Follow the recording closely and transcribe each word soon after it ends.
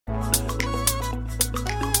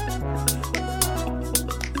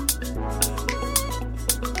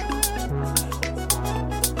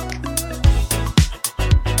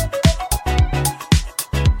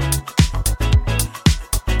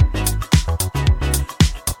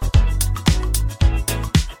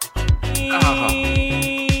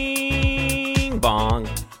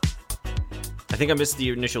think I missed the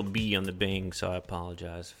initial B on the Bing, so I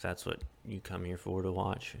apologize if that's what you come here for to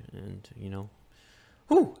watch. And,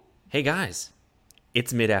 whew. Hey, guys.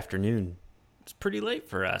 It's mid-afternoon. It's pretty late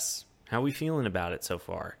for us. How are we feeling about it so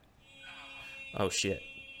far? Oh, shit.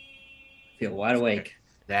 Feel wide awake.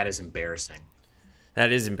 That is embarrassing.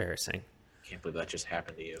 That is embarrassing. Can't believe that just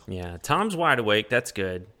happened to you. Yeah, Tom's wide awake. That's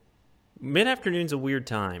good. Mid-afternoon's a weird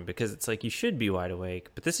time because it's like you should be wide awake,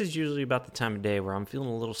 but this is usually about the time of day where I'm feeling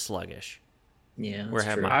a little sluggish. Yeah, We're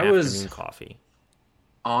having true. my afternoon coffee.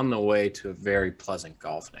 On the way to a very pleasant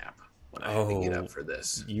golf nap when I had to get up for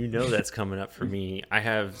this. You know that's coming up for me. I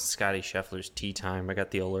have Scotty Scheffler's tee time. I got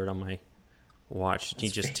the alert on my watch. He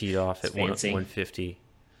just teed off at 150.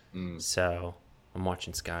 So I'm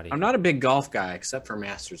watching Scotty. I'm not a big golf guy except for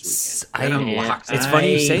Masters weekend. It's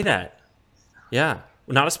funny you say that. Yeah.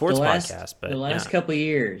 Not a sports podcast, but the last couple of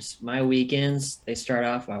years, my weekends, they start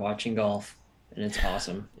off by watching golf, and it's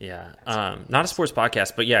awesome. Yeah. Not a sports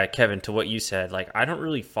podcast, but yeah, Kevin, to what you said, like, I don't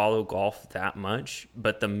really follow golf that much,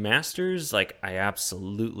 but the Masters, like, I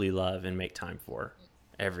absolutely love and make time for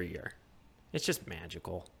every year. It's just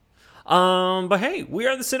magical. But hey, we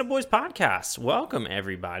are the CineBoiz podcast. Welcome,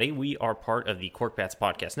 everybody. We are part of the Cork Bats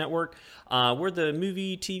Podcast Network. We're the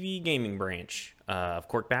movie, TV, gaming branch of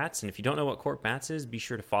Cork Bats. And if you don't know what Cork Bats is, be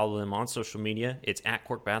sure to follow them on social media. It's at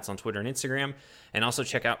Cork Bats on Twitter and Instagram. And also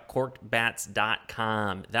check out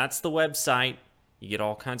corkedbats.com. That's the website. You get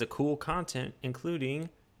all kinds of cool content, including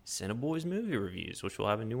CineBoiz movie reviews, which we'll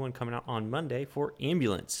have a new one coming out on Monday for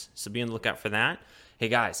Ambulance. So be on the lookout for that. Hey,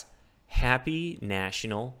 guys. Happy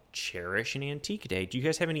National Cherish an Antique Day. Do you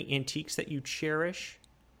guys have any antiques that you cherish?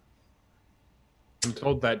 I'm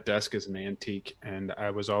told that desk is an antique, and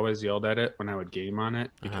I was always yelled at it when I would game on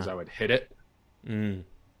it because I would hit it. And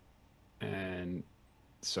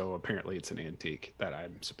so apparently it's an antique that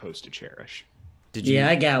I'm supposed to cherish. Yeah,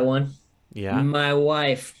 I got one. Yeah? My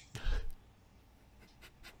wife.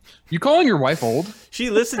 You calling your wife old? She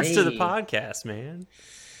listens to the podcast, man.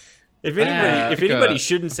 If anybody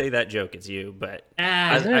shouldn't say that joke, it's you. But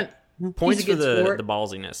points for the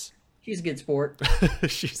ballsiness. She's a good sport.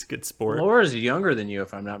 She's a good sport. Laura's younger than you,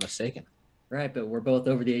 if I'm not mistaken. Right, but we're both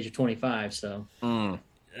over the age of 25, so.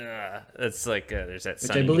 It's like there's that. Which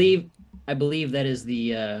I believe that is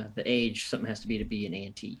the age something has to be an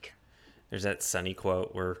antique. There's that Sunny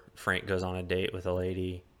quote where Frank goes on a date with a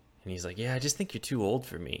lady, and he's like, "Yeah, I just think you're too old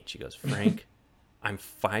for me." She goes, "Frank, I'm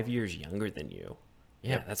 5 years younger than you."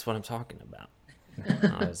 Yeah, that's what I'm talking about.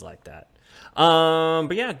 I always like that.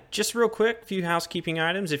 But yeah, just real quick, a few housekeeping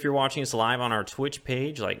items. If you're watching us live on our Twitch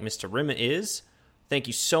page, like Mr. Rima is, thank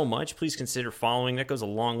you so much. Please consider following. That goes a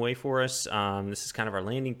long way for us. This is kind of our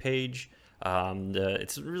landing page.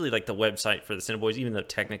 It's really like the website for the CineBoiz, even though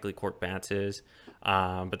technically Cork Bats is.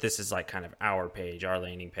 But this is like kind of our page, our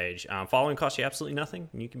landing page. Following costs you absolutely nothing,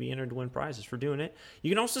 and you can be entered to win prizes for doing it. You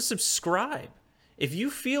can also subscribe. If you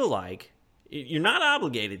feel like, you're not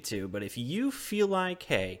obligated to, but if you feel like,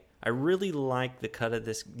 hey, I really like the cut of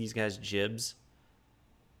these guys' jibs,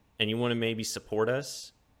 and you want to maybe support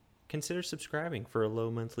us, consider subscribing for a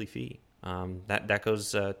low monthly fee. That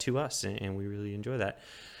goes to us, and we really enjoy that.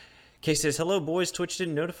 Kay says, hello, boys. Twitch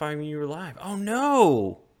didn't notify me you were live. Oh,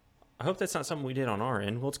 no. I hope that's not something we did on our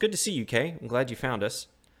end. Well, it's good to see you, Kay. I'm glad you found us.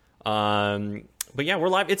 But yeah, we're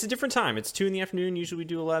live. It's a different time. It's 2 in the afternoon. Usually we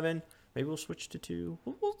do 11. Maybe we'll switch to 2.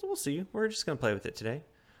 We'll see. We're just going to play with it today.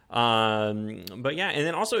 But yeah, and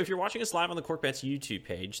then also if you're watching us live on the Cork Bats YouTube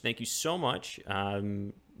page, thank you so much.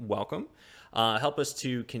 Welcome. Help us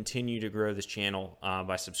to continue to grow this channel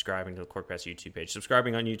by subscribing to the Cork Bats YouTube page.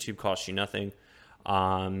 Subscribing on YouTube costs you nothing,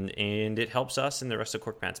 and it helps us and the rest of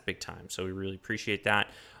Cork Bats big time. So we really appreciate that.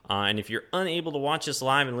 And if you're unable to watch us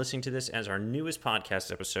live and listening to this as our newest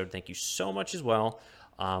podcast episode, thank you so much as well.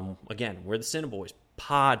 Again, we're the CineBoiz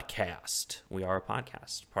podcast. We are a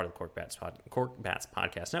podcast, part of the Cork Bats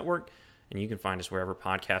Podcast Network, and you can find us wherever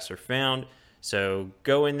podcasts are found. So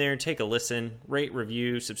go in there, take a listen, rate,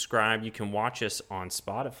 review, subscribe. You can watch us on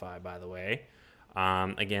Spotify, by the way.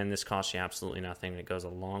 Again, this costs you absolutely nothing. It goes a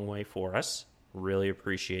long way for us. Really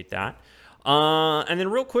appreciate that. And then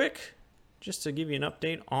real quick, just to give you an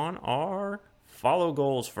update on our follow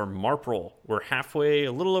goals for Marpril. We're a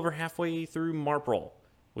little over halfway through Marpril,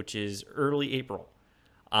 which is early April.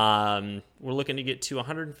 We're looking to get to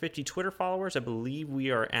 150 Twitter followers. I believe we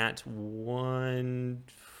are at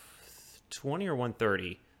 120 or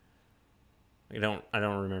 130. I don't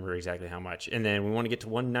remember exactly how much. And then we want to get to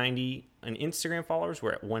 190 on Instagram followers.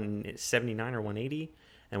 We're at 179 or 180.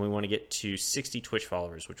 And we want to get to 60 Twitch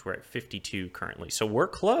followers, which we're at 52 currently. So we're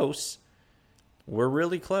close. We're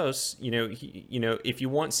really close. You know, if you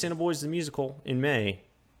want CineBoiz the musical in May,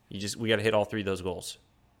 We got to hit all 3 of those goals.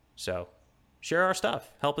 So share our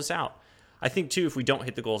stuff. Help us out. I think, too, if we don't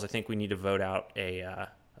hit the goals, I think we need to vote out a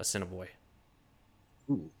CineBoy.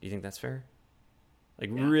 Do you think that's fair? Like,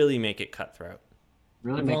 really make it cutthroat.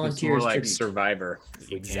 Really make this more like Survivor.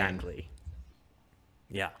 Exactly.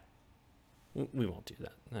 Yeah. We won't do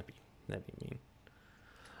that. That'd be mean.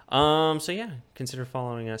 So yeah, consider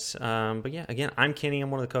following us. But yeah, again, I'm Kenny.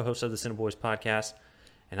 I'm one of the co-hosts of the CineBoiz podcast,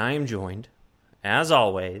 and I am joined, as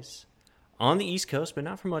always, on the East Coast, but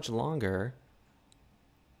not for much longer,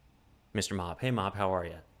 Mr. Mob. Hey, Mob, how are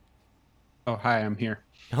you? Oh, hi, I'm here.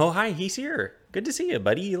 Oh, hi, he's here. Good to see you,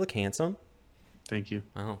 buddy. You look handsome. Thank you.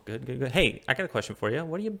 Oh, good. Hey, I got a question for you.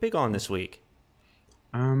 What are you big on this week?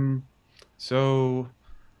 I'm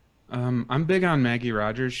big on Maggie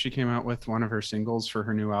Rogers. She came out with one of her singles for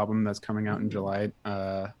her new album that's coming out in July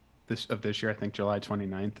this year, I think July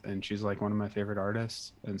 29th, and she's like one of my favorite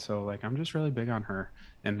artists. And so like I'm just really big on her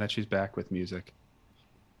and that she's back with music.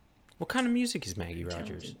 What kind of music is Maggie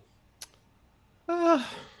Rogers? I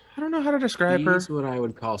don't know how to describe her. She's what I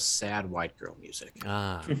would call sad white girl music.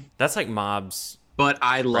 That's like Mob's. But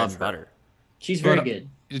I love her. Butter. She's very good.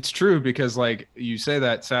 It's true because like you say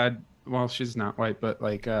that sad. Well, she's not white, but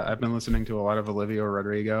like I've been listening to a lot of Olivia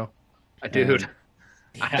Rodrigo. Dude,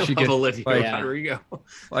 I love Olivia Rodrigo.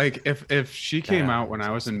 Like if she came out when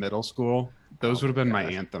I was in middle school, those would have been my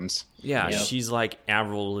anthems. Yeah, she's like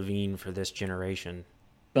Avril Lavigne for this generation.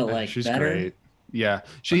 But like she's better. Great. Yeah,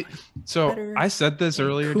 better, I said this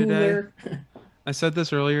earlier today. I said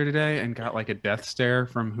this earlier today and got like a death stare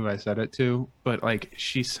from who I said it to. But like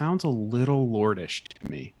she sounds a little lordish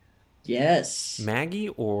to me. Yes. Maggie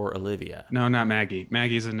or Olivia? No, not Maggie.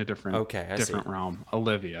 Maggie's in a different realm.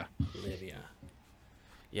 Olivia.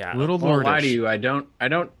 Yeah. Little well, lordish. Why do you? I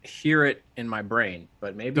don't hear it in my brain,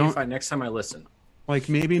 but maybe next time I listen. Like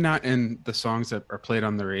maybe not in the songs that are played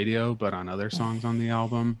on the radio, but on other songs on the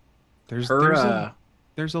album. There's a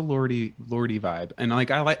lordy vibe. And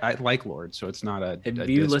like I like Lorde, so it's not a Have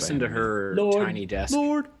you listened to her Lorde, Tiny Desk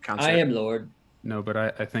concert? I am Lorde. No, but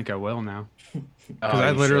I think I will now. Because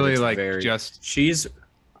I literally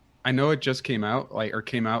I know it just came out like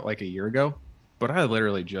a year ago, but I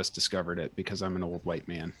literally just discovered it because I'm an old white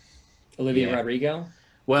man. Olivia Rodrigo?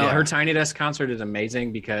 Well, her Tiny Desk concert is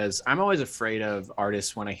amazing because I'm always afraid of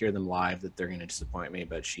artists when I hear them live that they're going to disappoint me,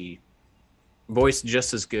 but she voiced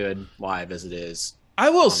just as good live as it is. I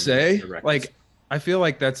will say, like, I feel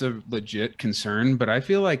like that's a legit concern, but I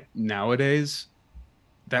feel like nowadays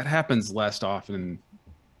that happens less often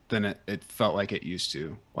than it felt like it used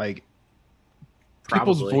to. Like,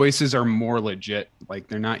 people's voices are more legit. Like,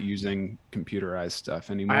 they're not using computerized stuff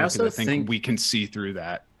anymore. I think we can see through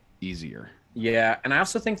that easier. Yeah, and I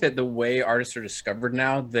also think that the way artists are discovered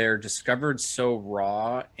now, they're discovered so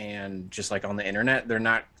raw and just like on the internet. They're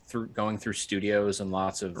not going through studios and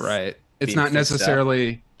lots of It's not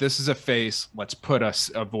necessarily this is a face, let's put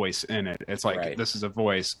a voice in it. It's like this is a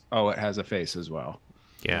voice, it has a face as well.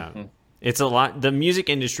 Yeah. It's a lot. The music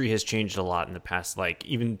industry has changed a lot in the past, like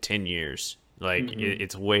even 10 years. Like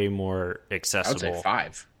it's way more accessible. I would say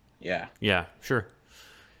 5. Yeah. Yeah, sure.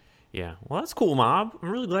 Yeah. Well, that's cool, Mob.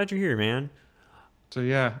 I'm really glad you're here, man. So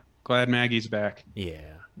yeah, glad Maggie's back.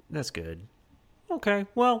 Yeah, that's good. Okay,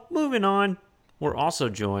 well, moving on. We're also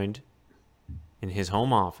joined in his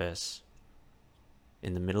home office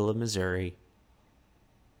in the middle of Missouri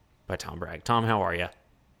by Tom Bragg. Tom, how are you?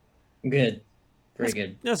 Good. Very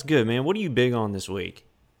good. That's good, man. What are you big on this week?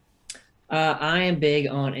 I am big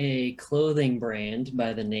on a clothing brand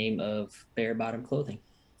by the name of Bare Bottom Clothing.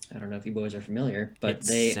 I don't know if you boys are familiar, but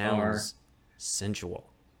they are sensual.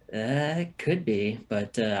 It could be,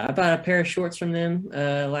 but I bought a pair of shorts from them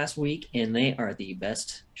last week, and they are the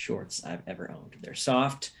best shorts I've ever owned. They're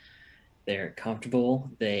soft, they're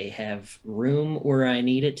comfortable, they have room where I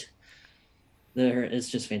need it. It's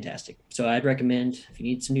just fantastic. So I'd recommend if you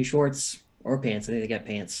need some new shorts or pants, I think they got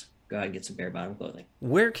pants, go out and get some Bare Bottom Clothing.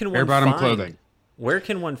 Where can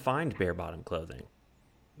one find Bare Bottom Clothing?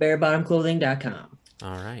 BareBottomClothing.com.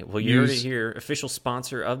 All right. Well, you heard it here. Official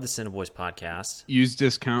sponsor of the CineBoiz podcast. Use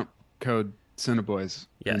discount code CineBoiz.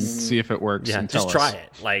 Yes. See if it works. Yeah, and just try it.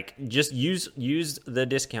 Like, just use the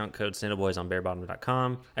discount code CineBoiz on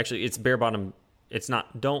BareBottom.com. Actually, it's BareBottom. It's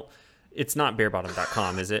not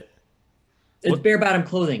BareBottom.com, is it? It's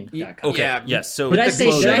BareBottomClothing.com. Okay. Yeah. Yes. So should I say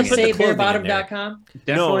BareBottom.com?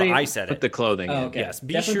 No, I said it. Put the clothing. Oh, okay. Yes.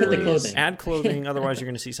 Be Definitely sure put the clothing. add clothing. Otherwise, you're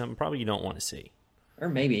going to see something probably you don't want to see. Or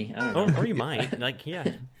maybe. I don't know. Or you might. Like,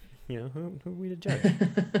 yeah. You know, who are we to judge?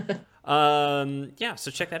 Yeah, so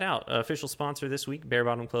check that out. Official sponsor this week,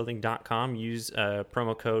 BareBottomClothing.com. Use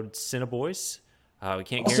promo code CineBoiz We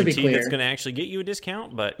can't Also, to be guarantee that's clear- going to actually get you a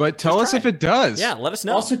discount, but tell let's us try if it does. Yeah, let us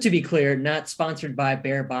know. Also, to be clear, not sponsored by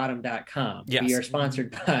barebottom.com. Yes. We are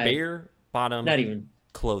sponsored by Bare Bottom not even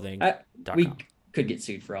Clothing. we could get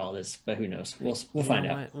sued for all this, but who knows? We'll find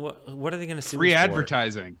out. What are they going to sue Free us for?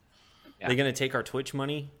 advertising. Yeah. They're going to take our Twitch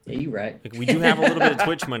money? Yeah, you're right. Like, we do have a little bit of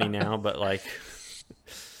Twitch money now, but like,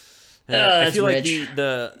 I feel like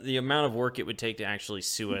the amount of work it would take to actually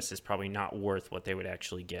sue us is probably not worth what they would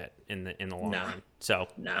actually get in the long run. So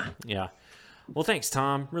yeah. Well, thanks,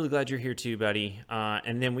 Tom. Really glad you're here too, buddy.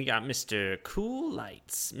 And then we got Mr. Cool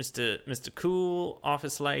Lights, Mr. Cool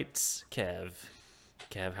Office Lights, Kev.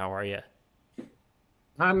 Kev, how are you?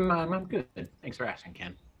 I'm good. Thanks for asking,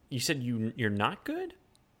 Ken. You said you're not good?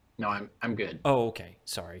 No, I'm good. Oh, okay.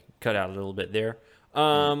 Sorry, cut out a little bit there.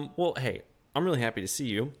 Well, hey, I'm really happy to see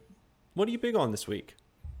you. What are you big on this week?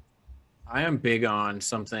 I am big on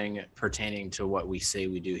something pertaining to what we say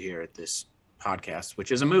we do here at this podcast,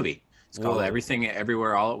 which is a movie. It's called Everything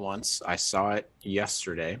Everywhere All at Once. I saw it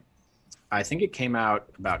yesterday. I think it came out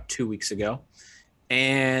about 2 weeks ago.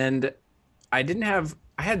 And I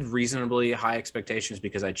had reasonably high expectations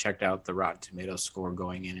because I checked out the Rotten Tomatoes score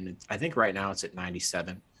going in. And I think right now it's at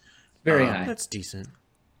 97. Very high. That's decent.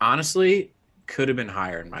 Honestly, could have been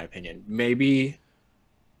higher in my opinion. Maybe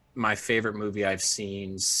my favorite movie I've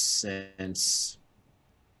seen since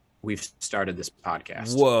we've started this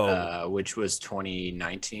podcast. Whoa. Which was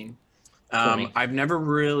 2019. 2020. I've never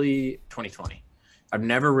really 2020. I've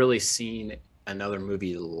never really seen another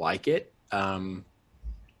movie like it.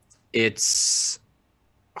 It's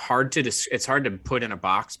hard to put in a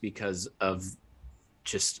box because of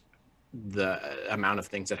just the amount of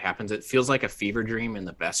things that happens. It feels like a fever dream in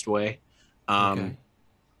the best way. Okay.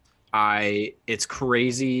 It's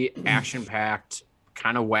crazy, action packed,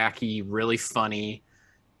 kind of wacky, really funny.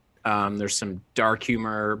 There's some dark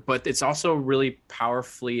humor, but it's also really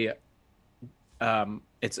powerfully.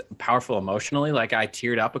 It's powerful emotionally. Like I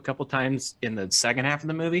teared up a couple times in the second half of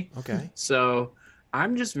the movie. Okay. So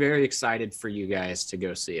I'm just very excited for you guys to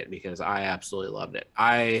go see it because I absolutely loved it.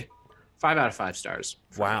 5 out of 5 stars.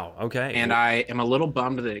 Wow. Okay. And I am a little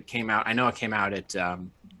bummed that it came out. I know it came out at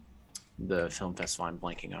the film festival I'm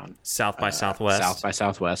blanking on. South by Southwest. South by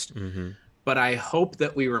Southwest. Mm-hmm. But I hope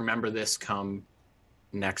that we remember this come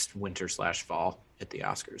next winter/fall at the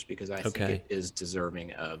Oscars because I think it is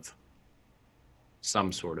deserving of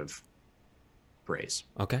some sort of praise.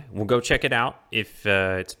 Okay. We'll go check it out if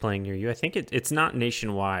it's playing near you. I think it's not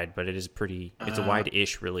nationwide, but it is it's a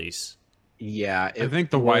wide-ish release. Yeah. I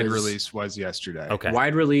think the wide release was yesterday. Okay.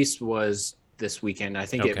 Wide release was this weekend. I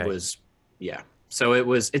think it was, yeah. So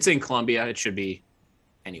it's in Columbia. It should be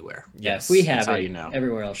anywhere. Yes, we have That's it. how you know.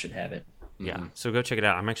 Everywhere else should have it. Yeah. Mm-hmm. So go check it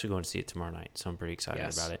out. I'm actually going to see it tomorrow night, so I'm pretty excited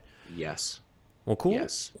about it. Yes. Well, cool.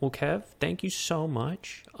 Yes. Well, Kev, thank you so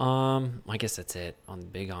much. I guess that's it on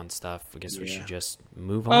big on stuff. I guess we should just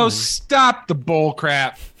move on. Oh, stop the bull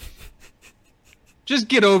crap. Just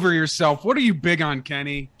get over yourself. What are you big on,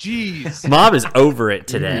 Kenny? Jeez. Mob is over it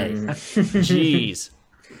today. Jeez.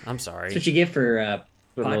 I'm sorry. That's what you get for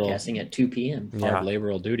Put a little podcasting at 2 p.m. hard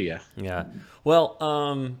laboral duty. Yeah. Well,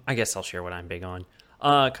 I guess I'll share what I'm big on.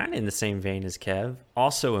 Kind of in the same vein as Kev.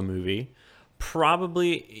 Also a movie.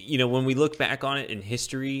 Probably, when we look back on it in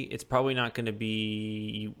history, it's probably not going to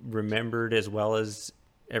be remembered as well as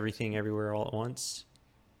Everything Everywhere All at Once.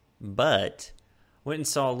 But went and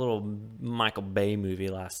saw a little Michael Bay movie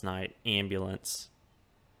last night, Ambulance.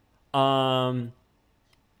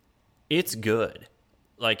 It's good.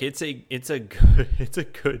 Like it's a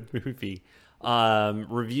good movie.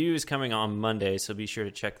 Review is coming on Monday, so be sure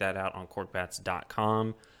to check that out on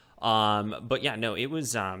corkbats.com. But yeah, no, it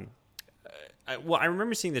was I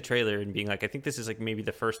remember seeing the trailer and being like, I think this is like maybe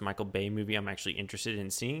the first Michael Bay movie I'm actually interested in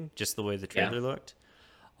seeing, just the way the trailer looked.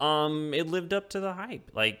 It lived up to the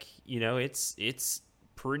hype. Like, it's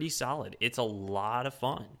pretty solid. It's a lot of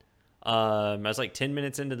fun. I was like 10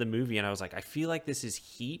 minutes into the movie and I was like, I feel like this is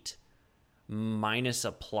Heat minus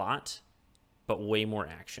a plot, but way more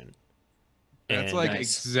action. That's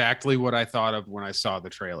exactly what I thought of when I saw the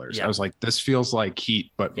trailers. Yeah. I was like, this feels like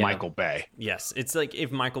Heat, but Michael Bay. Yes, it's like if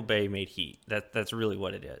Michael Bay made Heat. That's really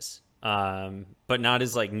what it is. But not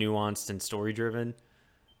as like nuanced and story driven.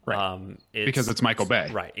 Right. Because it's Michael Bay.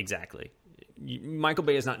 Right, exactly. Michael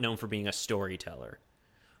Bay is not known for being a storyteller.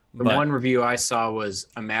 The one review I saw was,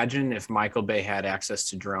 imagine if Michael Bay had access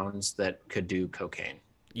to drones that could do cocaine.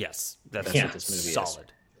 Yes, that's what this movie is.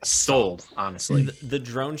 Solid. Sold, honestly. The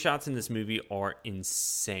drone shots in this movie are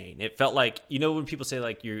insane. It felt like, when people say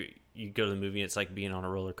like you go to the movie and it's like being on a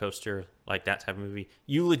roller coaster, like that type of movie,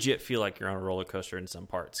 you legit feel like you're on a roller coaster in some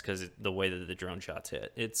parts because the way that the drone shots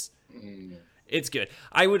hit. It's It's good.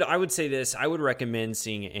 I would say this. I would recommend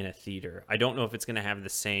seeing it in a theater. I don't know if it's going to have the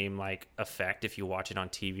same like effect if you watch it on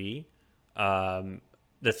TV.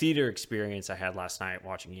 The theater experience I had last night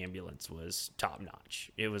watching Ambulance was top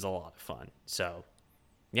notch. It was a lot of fun. So,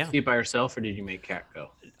 yeah. See it by yourself, or did you make Kat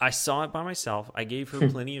go? I saw it by myself. I gave her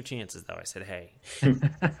plenty of chances, though. I said, "Hey,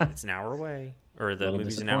 it's an hour away, or the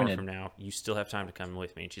movie's an hour from now. You still have time to come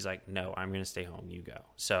with me." And she's like, "No, I'm going to stay home. You go."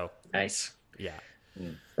 So nice. Yeah.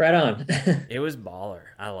 Right on. It was baller.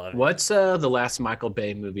 I love it. What's the last Michael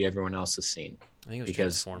Bay movie everyone else has seen? I think it was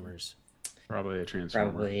Transformers. Probably a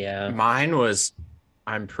Transformer. Probably, yeah. Mine was,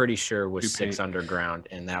 I'm pretty sure, was Six Underground,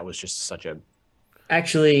 and that was just such a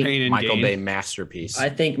actually Michael Bay masterpiece. I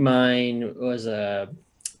think mine was that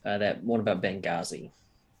one about Benghazi.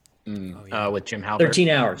 With Jim Halpert. 13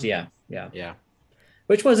 Hours, yeah.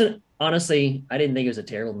 Which wasn't, honestly, I didn't think it was a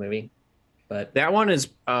terrible movie. But that one is,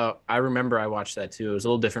 I remember I watched that too. It was a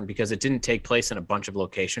little different because it didn't take place in a bunch of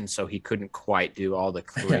locations, so he couldn't quite do all the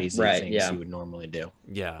crazy things he would normally do.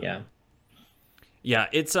 Yeah.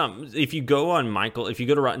 It's if you go to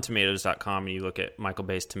RottenTomatoes.com and you look at Michael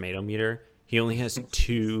Bay's tomato meter, he only has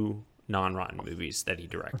 2 non-rotten movies that he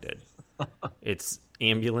directed. It's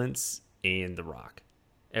Ambulance and The Rock.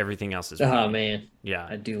 Everything else is oh man, yeah,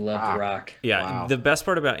 I do love The Rock. Yeah, the best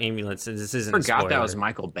part about Ambulance, and this isn't I forgot a spoiler. That was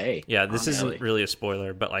Michael Bay. Yeah, this isn't really a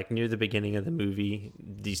spoiler, but like near the beginning of the movie,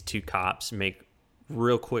 these 2 cops make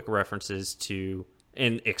real quick references to,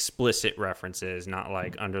 and explicit references, not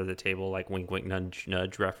like under the table, like wink, wink, nudge,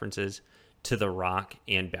 nudge references to The Rock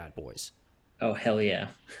and Bad Boys. Oh hell yeah!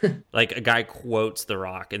 Like a guy quotes The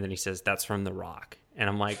Rock, and then he says, "That's from The Rock," and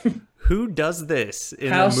I'm like, who does this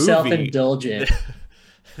in a movie? How self-indulgent.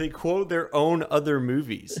 They quote their own other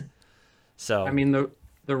movies. So I mean, the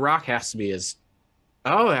Rock has to be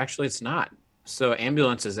actually it's not. So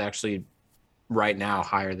Ambulance is actually right now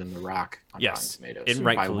higher than The Rock on Rotten Tomatoes.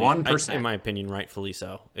 By 1%. In my opinion, rightfully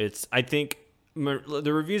so. I think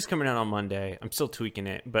the review's coming out on Monday. I'm still tweaking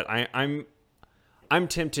it, but I'm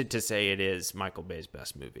tempted to say it is Michael Bay's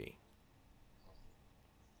best movie.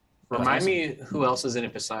 Remind me who else is in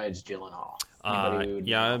it besides Gyllenhaal?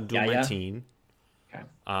 Abdul Mateen. Okay.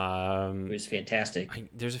 It was fantastic.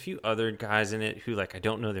 There's a few other guys in it who I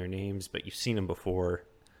don't know their names, but you've seen them before.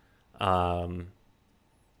 But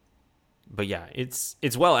yeah, it's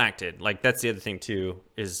well acted. Like that's the other thing too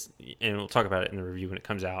and we'll talk about it in the review when it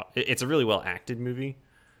comes out. It's a really well acted movie.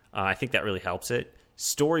 I think that really helps it.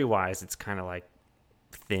 Story wise, it's kind of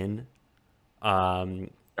thin.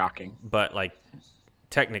 Shocking. But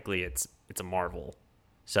technically, it's a marvel.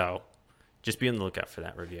 So just be on the lookout for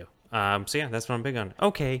that review. So yeah, that's what I'm big on.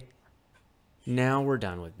 Okay, now we're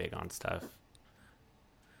done with big on stuff.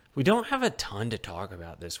 We don't have a ton to talk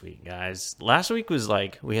about this week, guys. Last week was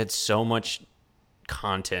we had so much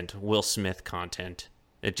content, Will Smith content.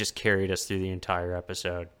 It just carried us through the entire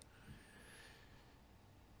episode.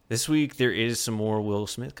 This week there is some more Will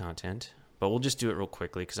Smith content, but we'll just do it real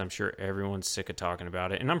quickly because I'm sure everyone's sick of talking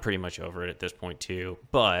about it, and I'm pretty much over it at this point too.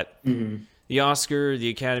 But the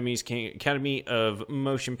Academy of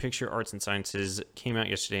Motion Picture Arts and Sciences came out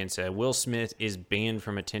yesterday and said Will Smith is banned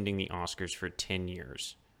from attending the Oscars for 10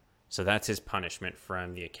 years. So that's his punishment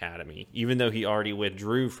from the Academy. Even though he already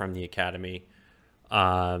withdrew from the Academy,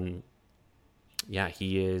 he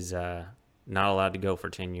is not allowed to go for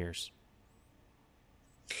 10 years.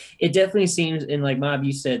 It definitely seems, and Mob,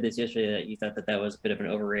 you said this yesterday that you thought that was a bit of an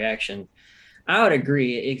overreaction. I would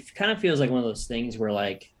agree. It kind of feels like one of those things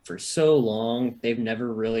where for so long they've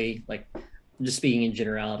never really just speaking in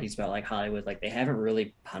generalities about Hollywood, they haven't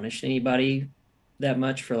really punished anybody that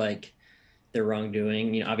much for their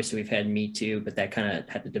wrongdoing. Obviously we've had Me Too, but that kind of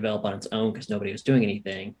had to develop on its own because nobody was doing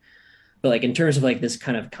anything. But in terms of this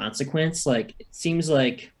kind of consequence, it seems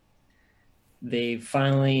like they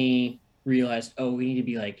finally realized, we need to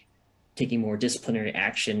be taking more disciplinary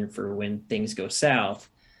action for when things go south.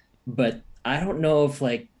 But I don't know if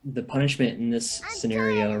the punishment in this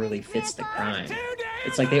scenario really fits the crime.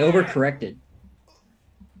 It's they overcorrected.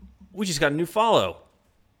 We just got a new follow.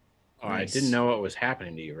 Oh, nice. I didn't know what was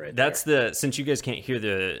happening to you That's since you guys can't hear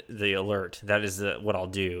the alert, that is what I'll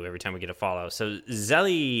do every time we get a follow. So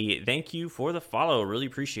Zelly, thank you for the follow. Really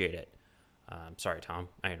appreciate it. Sorry, Tom,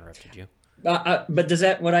 I interrupted you. But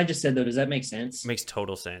what I just said though, does that make sense? Makes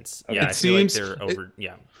total sense. Okay. Yeah, I feel they're over.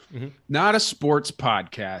 Not a sports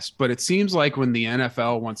podcast, but it seems like when the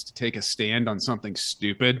NFL wants to take a stand on something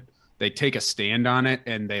stupid, they take a stand on it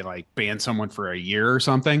and they ban someone for a year or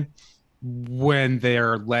something when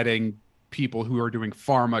they're letting people who are doing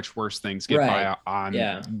far much worse things get by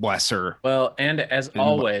on lesser. Well, and as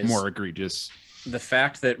always, more egregious. The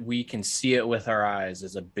fact that we can see it with our eyes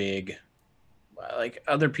is a big like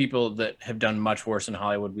other people that have done much worse in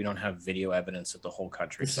Hollywood, we don't have video evidence that the whole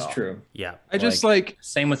country This saw. is true. Yeah. I just like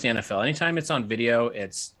same with the NFL. Anytime it's on video,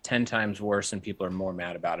 it's 10 times worse and people are more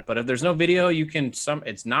mad about it. But if there's no video,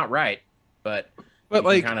 it's not right, but you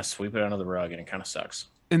like kind of sweep it under the rug and it kind of sucks.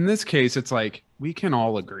 in this case, it's like we can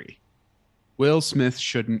all agree Will Smith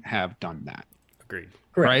shouldn't have done that. Agreed.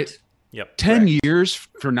 Correct. Right? Yep. 10 years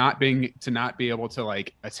for not be able to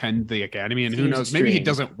like attend the academy, and who Seems knows, maybe he extreme.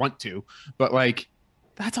 doesn't want to, but like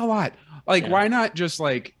that's a lot. Like, why not just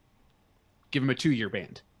like give him a 2-year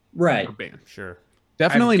ban? Right. Sure.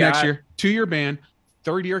 Definitely next year, 2-year ban,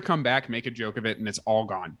 3rd year come back, make a joke of it, and it's all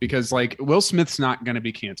gone. Because like Will Smith's not going to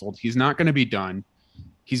be canceled. He's not going to be done.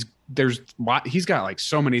 He's got like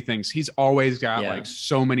so many things. He's always got like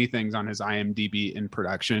so many things on his IMDb in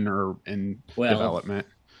production or in development.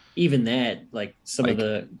 Even that, like some of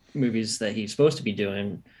the movies that he's supposed to be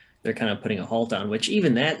doing, they're kind of putting a halt on, which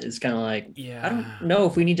even that is kind of like, I don't know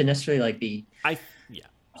if we need to necessarily like be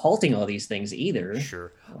halting all these things either.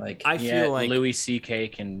 Sure. Like I feel like Louis C.K.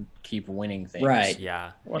 can keep winning things. Right.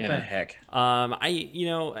 Yeah. What the heck?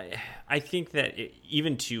 I think that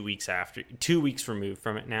even 2 weeks removed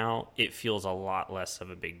from it now, it feels a lot less of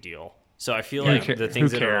a big deal. So I feel like the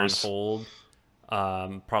things that are on hold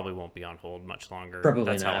probably won't be on hold much longer. Probably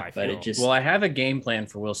That's not, how I but feel. it just Well, I have a game plan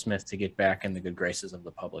for Will Smith to get back in the good graces of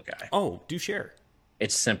the public eye. Oh, do share.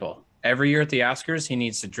 It's simple. Every year at the Oscars, he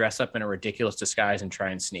needs to dress up in a ridiculous disguise and try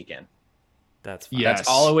and sneak in. That's fine. Yes. That's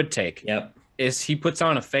all it would take. Yep. Is he puts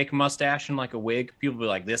on a fake mustache and like a wig, people will be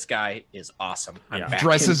like, this guy is awesome. I'm back.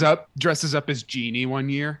 Dresses up as Genie one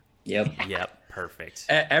year. Yep. Yep. Perfect.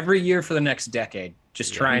 Every year for the next decade,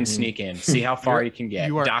 just try and sneak in. See how far you can get.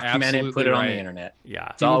 You are Document it, put it on the right. internet. Yeah.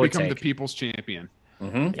 That's He all will it would become take. the people's champion.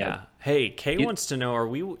 Mm-hmm. Yeah. Hey, Kay wants to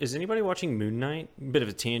know: is anybody watching Moon Knight? Bit of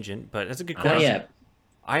a tangent, but that's a good question. Not yet.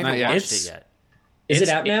 I haven't Not yet. watched it yet. Is it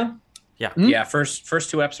out now? Yeah. Yeah, first 2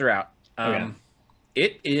 eps are out. Okay.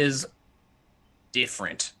 It is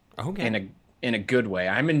different Okay. in a good way.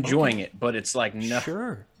 I'm enjoying it, but it's like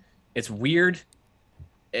Sure. it's weird.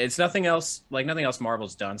 It's nothing else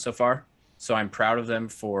Marvel's done so far. So I'm proud of them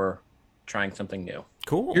for trying something new.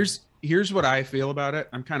 Cool. Here's what I feel about it.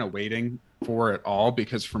 I'm kind of waiting for it all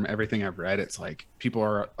because from everything I've read, it's like people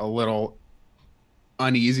are a little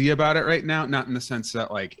uneasy about it right now. Not in the sense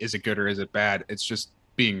that like, is it good or is it bad? It's just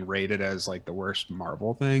being rated as like the worst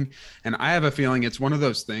Marvel thing. And I have a feeling it's one of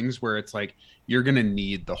those things where it's like, you're going to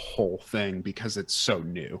need the whole thing because it's so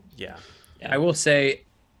new. Yeah. I will say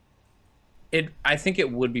I think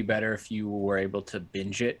it would be better if you were able to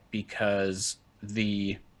binge it because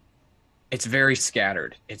it's very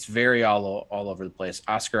scattered. It's very all over the place.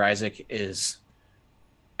 Oscar Isaac is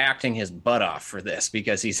acting his butt off for this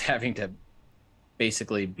because he's having to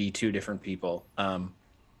basically be 2 different people. I'm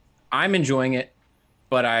enjoying it,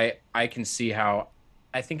 but I can see how.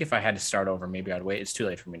 I think if I had to start over, maybe I'd wait. It's too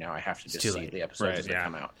late for me now. I have to just see the episodes as they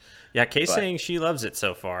come out. Yeah, Kay's saying she loves it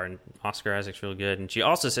so far, and Oscar Isaac's real good. And she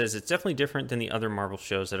also says it's definitely different than the other Marvel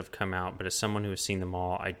shows that have come out, but as someone who has seen them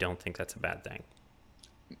all, I don't think that's a bad thing.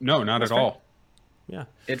 No, not at all. Yeah.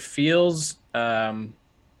 It feels... Zelly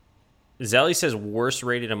says worst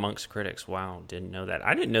rated amongst critics. Wow, didn't know that.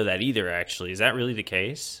 I didn't know that either, actually. Is that really the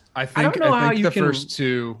case? I think the first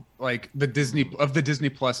 2, like the Disney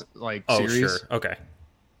Plus like series. Sure. Okay.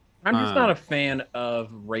 I'm just not a fan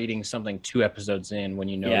of rating something 2 episodes in when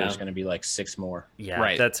you know there's going to be like 6 more. Yeah,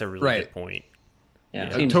 right. That's a really good point.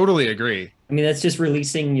 Yeah. I totally agree. I mean, that's just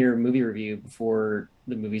releasing your movie review before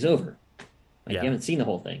the movie's over. Like you haven't seen the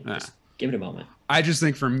whole thing. Just give it a moment. I just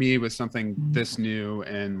think for me, with something this new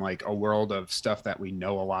and like a world of stuff that we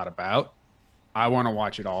know a lot about, I want to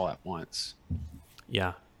watch it all at once.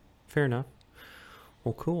 Yeah, fair enough.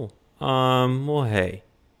 Well, cool. Well, hey,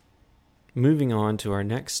 moving on to our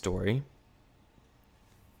next story.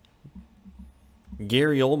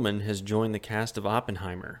 Gary Oldman has joined the cast of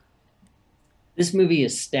Oppenheimer. This movie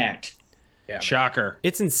is stacked. Yeah. Shocker.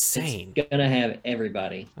 It's insane. It's gonna have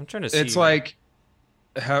everybody. I'm trying to see. It's like,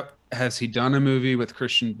 has he done a movie with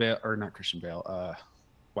Christian Bale or not Christian Bale?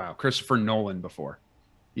 Christopher Nolan before.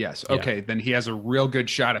 Yes. Okay. Then he has a real good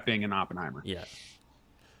shot at being an Oppenheimer. Yeah.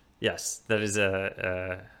 Yes, that is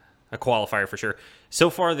a qualifier for sure. So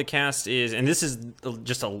far, the cast is, and this is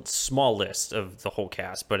just a small list of the whole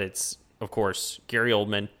cast, but it's, of course, Gary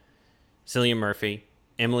Oldman, Cillian Murphy,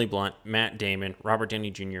 Emily Blunt, Matt Damon, Robert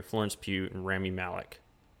Downey Jr., Florence Pugh, and Rami Malek.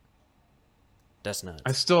 That's nuts.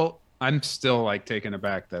 I'm still like taken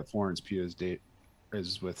aback that Florence Pugh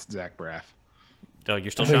is with Zach Braff. Oh, you're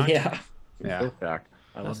still shocked? Yeah. Yeah.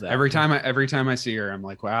 I love that. Every time I see her, I'm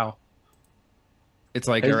like, wow. It's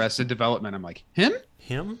like Arrested Development. I'm like, him?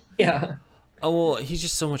 Him? Yeah. Oh, well, he's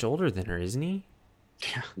just so much older than her, isn't he?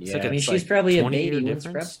 Yeah. Yeah, like I mean, it's she's like probably a 20-year baby when difference?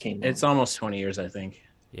 Scrubs came out. it's almost 20 years, I think.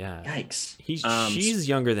 Yeah. Yikes. She's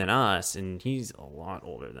younger than us, and he's a lot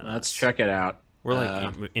older than us. Let's check it out. We're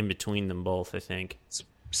like in between them both, I think.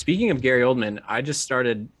 Speaking of Gary Oldman, I just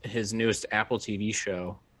started his newest Apple TV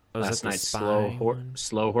show Oh, is last that the night. spy one?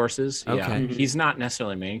 Slow Horses. Okay. Yeah, he's not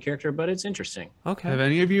necessarily a main character, but it's interesting. Okay. Have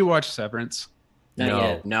any of you watched Severance? Not No.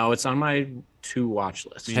 yet. No, it's on my to watch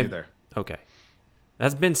list. Me neither. Okay.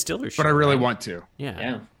 That's Ben Stiller's show. But I really right? want to. Yeah.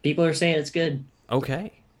 Yeah. People are saying it's good.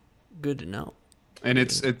 Okay. Good to know. And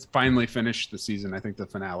it's finally finished the season. I think the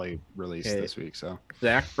finale released Okay. this week. So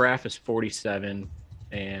Zach Braff is 47,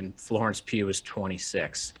 and Florence Pugh is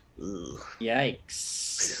 26.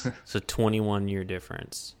 Yikes. So 21-year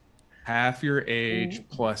difference. half your age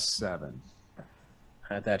plus 7.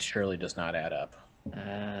 That surely does not add up.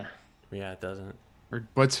 Yeah, it doesn't. Or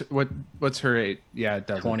what's her age? Yeah, it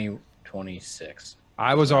doesn't. 26.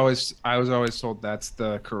 I was always told that's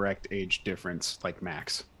the correct age difference, like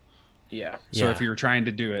max. Yeah. So Yeah. if you're trying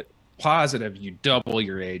to do it positive, you double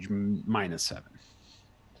your age minus 7.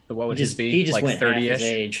 So what would He his just, be? he just Like went half his 30-ish?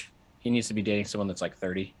 age. He needs to be dating someone that's like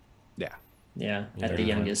 30. Yeah. Yeah, at the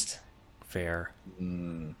Yeah. youngest. Fair.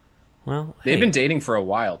 Mm. Well, They've hey, been dating for a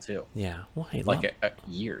while too, Yeah. Well, hey, like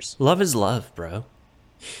years. love is love, bro.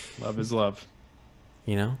 Love is love.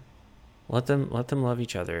 You know, let them love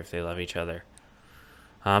each other if they love each other.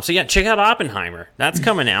 So yeah, check out Oppenheimer. That's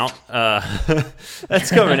coming out.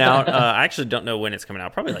 That's coming out. I actually don't know when it's coming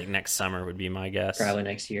out. Probably like next summer would be my guess. Probably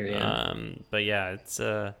next year, yeah. But yeah, it's.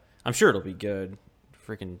 I'm sure it'll be good.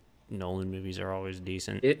 Freaking Nolan movies are always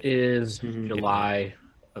decent. It is July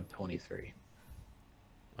of 23.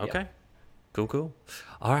 Okay. Cool.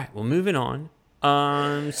 All right. Well, moving on.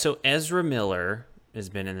 So Ezra Miller has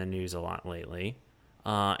been in the news a lot lately.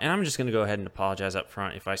 And I'm just going to go ahead and apologize up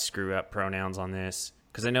front if I screw up pronouns on this,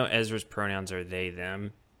 because I know Ezra's pronouns are they,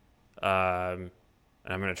 them. And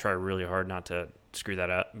I'm going to try really hard not to screw that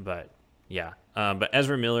up. But yeah. But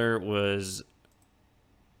Ezra Miller was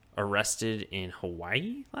arrested in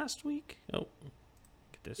Hawaii last week. Oh,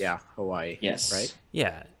 get this. Yeah, Hawaii. Yes. Right?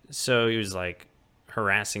 Yeah. So he was like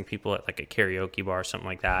harassing people at like a karaoke bar or something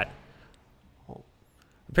like that.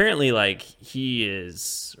 Apparently, like he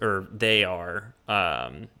is, or they are,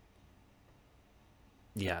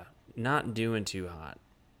 not doing too hot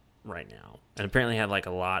right now. And apparently had like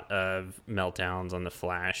a lot of meltdowns on the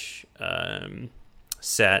Flash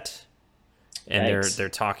set. And Yikes. they're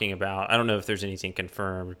talking about, I don't know if there's anything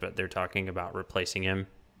confirmed, but they're talking about replacing him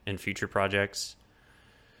in future projects.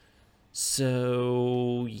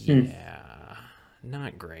 So yeah,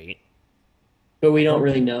 not great. But we don't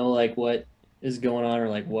really know like what is going on or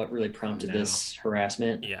like what really prompted this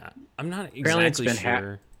harassment. Yeah, I'm not Apparently it's exactly been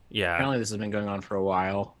sure. Yeah, Apparently this has been going on for a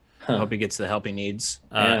while. I Huh. hope he gets the help he needs,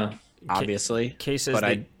 Yeah. obviously. Kay says but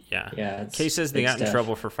they, yeah. Yeah. It's Kay says they big got in stuff.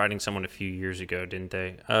 trouble for fighting someone a few years ago, didn't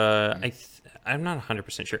they? I'm not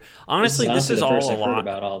 100% sure. Honestly, this honestly is the all first a I've heard lot.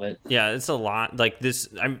 about all of it. Yeah, it's a lot. Like this,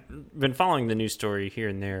 I've been following the news story here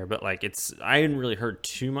and there, but like I hadn't really heard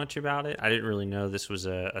too much about it. I didn't really know this was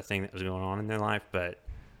a thing that was going on in their life, but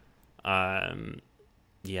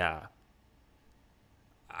yeah.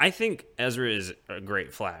 I think Ezra is a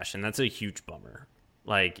great Flash, and that's a huge bummer.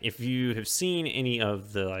 Like, if you have seen any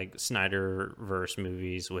of the like Snyderverse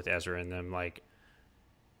movies with Ezra in them, like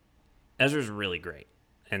Ezra's really great,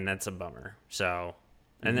 and that's a bummer. So,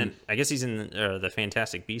 and then I guess he's in the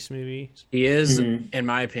Fantastic Beasts movie. He is, in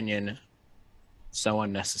my opinion, so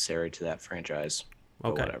unnecessary to that franchise.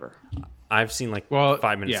 But Okay. whatever. I've seen like Well,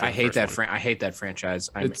 5 minutes. yeah. of I the hate first that. one. I hate that franchise.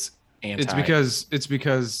 I'm It's anti. it's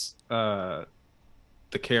because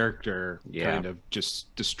the character Yeah. kind of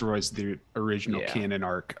just destroys the original Yeah. canon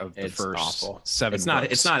arc of the It's first awful. 7 It's not.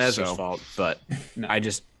 books, It's not Ezra's so- fault, but No. I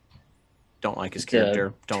just don't like his It's character.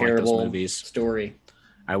 a Don't like those terrible movies. story.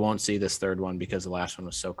 I won't see this third one because the last one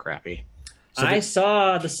was so crappy. So I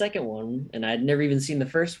saw the second one, and I'd never even seen the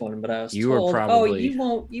first one. But I was You were told, probably you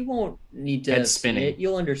won't need to head see spinning. it.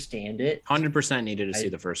 You'll understand it. 100% needed to I- see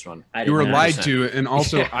the first one. I You were did not. lied to, and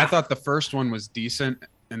also Yeah. I thought the first one was decent,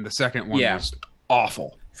 and the second one Yeah. was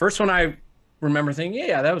awful. First one, I remember thinking,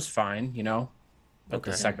 yeah, that was fine, you know. But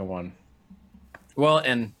Okay. the second one, well,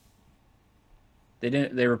 and they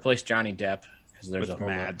didn't. They replaced Johnny Depp because there's With a whole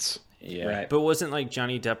Mads. Yeah, Right. But wasn't like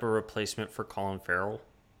Johnny Depp a replacement for Colin Farrell?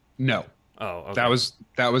 No, Oh, okay. that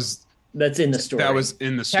was That's in the story. that was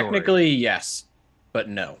in the story. technically yes, but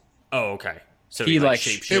no. Oh, okay. So He like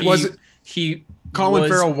shapeshifted. It wasn't- He Colin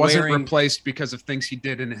was Farrell wasn't wearing- replaced because of things he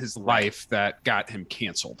did in his life that got him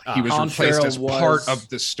canceled. He was Colin replaced Farrell as was- part of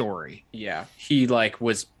the story. Yeah, he like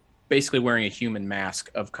was basically wearing a human mask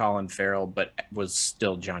of Colin Farrell, but was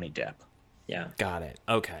still Johnny Depp. Yeah. Got it.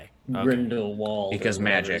 Okay. Grindelwald. Because or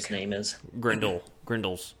whatever magic. his name is. Grundle.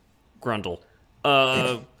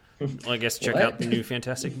 Well, I guess check What? out the new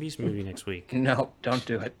Fantastic Beasts movie next week. No, don't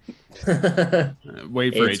do it.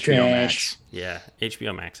 Wait for It's HBO trash. Max. Yeah,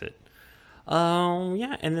 HBO Max it.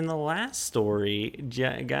 Yeah, and then the last story,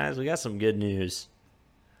 guys, we got some good news.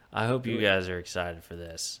 I hope you guys are excited for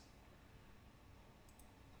this.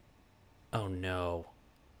 Oh no,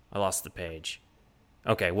 I lost the page.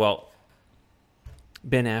 Okay, well,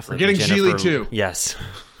 Ben Affleck. We're getting and Jennifer, Geely too. Yes,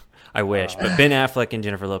 I wish, but Ben Affleck and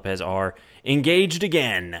Jennifer Lopez are engaged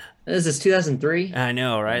again. This is 2003. I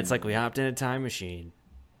know, right? It's like we hopped in a time machine.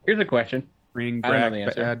 Here's a question. Bring I don't know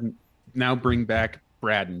back the answer. bring back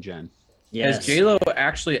Brad and Jen. Yes. Has J-Lo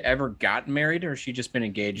actually ever gotten married, or has she just been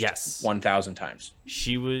engaged Yes. 1,000 times?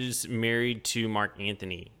 She was married to Mark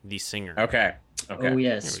Anthony, the singer. Okay. Oh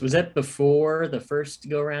yes. Was that before the first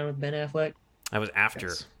go around with Ben Affleck? That was after.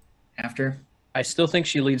 Yes. After? I still think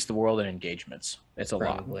she leads the world in engagements. It's a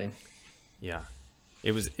lot. Probably. Yeah,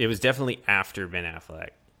 it was definitely after Ben Affleck.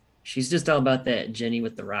 She's just all about that Jenny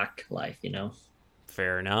with the rock life, you know.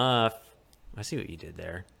 Fair enough. I see what you did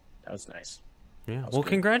there. That was nice. Yeah. was Well, good.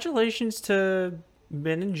 congratulations to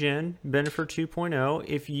Ben and Jen, Bennifer 2.0.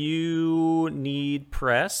 If you need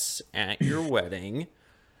press at your wedding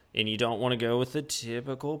and you don't want to go with the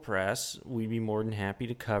typical press, we'd be more than happy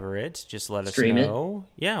to cover it. Just let Stream us it. know.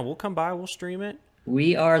 Yeah, we'll come by. We'll stream it.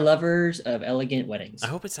 We are lovers of elegant weddings. I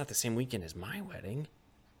hope it's not the same weekend as my wedding.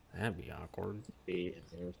 That'd be awkward.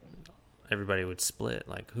 Everybody would split.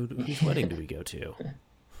 Like, whose wedding do we go to?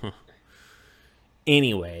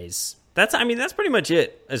 Anyways, that's pretty much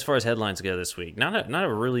it as far as headlines go this week. Not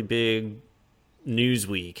a really big news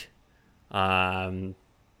week. But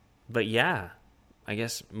yeah, I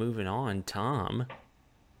guess moving on, Tom.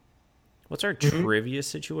 What's our trivia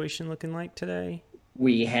situation looking like today?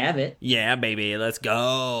 We have it. Yeah, baby, let's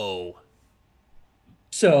go.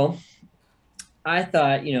 So I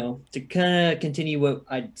thought, to kind of continue what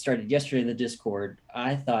I started yesterday in the Discord,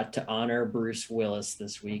 I thought to honor Bruce Willis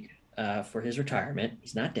this week for his retirement.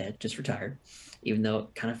 He's not dead, just retired, even though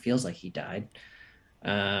it kind of feels like he died.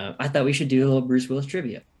 I thought we should do a little Bruce Willis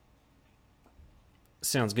trivia.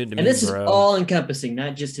 Sounds good to me, And this bro. is all encompassing,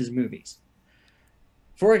 not just his movies.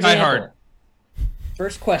 For Die example, Hard.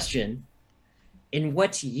 First question, in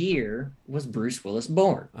what year was Bruce Willis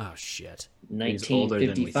born? Oh shit. He's older than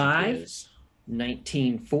we think he 1955, is.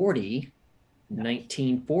 1940,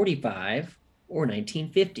 1945, or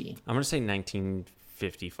 1950? I'm gonna say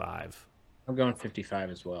 1955. I'm going 55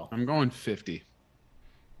 as well. I'm going 50.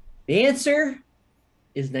 The answer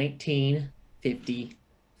is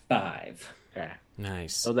 1955. Okay.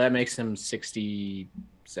 Nice. So that makes him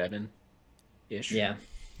 67-ish. Yeah.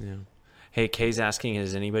 Yeah. Hey, Kay's asking,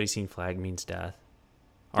 has anybody seen Flag Means Death?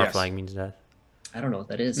 Our Yes. Flag Means Death. I don't know what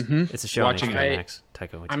that is. Mhm. It's a show Watching on HBO it. Max.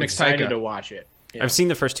 Taika Waititi. I'm excited Taika. to watch it. Yeah. I've seen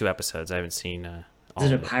the first 2 episodes. I haven't seen all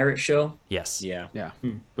Is it a of it. pirate show? Yes. Yeah. Yeah.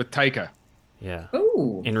 With Taika. Yeah.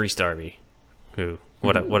 Oh. And Reese Darby, who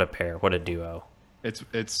what a pair, what a duo.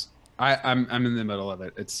 I'm in the middle of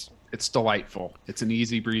it. It's delightful. It's an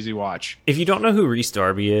easy breezy watch. If you don't know who Reese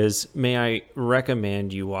Darby is, may I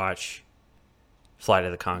recommend you watch Flight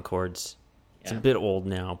of the Conchords. It's a Yeah. bit old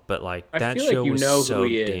now, but like I that feel show like you was know so who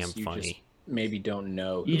he is. damn You funny. just maybe don't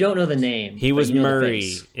know. You don't know the name. He but was you know the Murray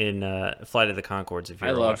face. in Flight of the Conchords. If you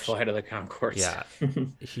I ever love watched. Flight of the Conchords. Yeah,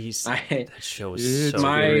 he's I- that show was It's so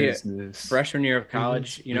my- good. business. Freshman year of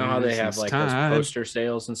college, you know how they have Business like time. those poster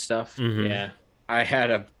sales and stuff? Mhm. Yeah. I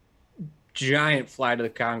had a giant Flight of the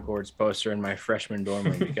Conchords poster in my freshman dorm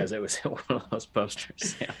room because it was one of those poster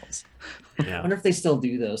sales. I Yeah, wonder if they still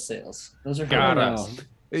do those sales. Those are Got fun. us.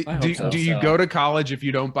 I hope Do, so. do you go to college if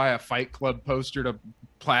you don't buy a Fight Club poster to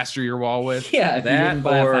plaster your wall with? Yeah, if you That didn't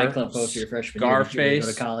buy a or Fight Club poster your freshman year, did you really go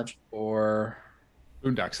Scarface. to college. Or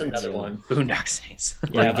Boondock That's Saints. another one. Boondock Saints. or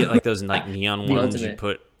Yeah. you get like those like neon The ones you ultimate.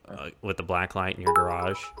 put with the black light in your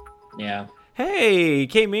garage. Yeah. Hey,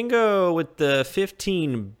 K Mingo with the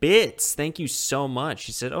 15 bits. Thank you so much.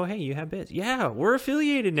 She said, "Oh, hey, you have bits." Yeah, we're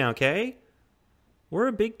affiliated now, Kay. We're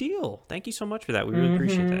a big deal. Thank you so much for that. We really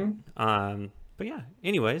appreciate that. But yeah,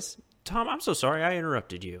 anyways, Tom, I'm so sorry I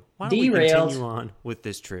interrupted you. Why don't we Derailed. continue on with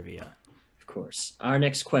this trivia? Of course. Our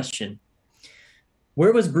next question.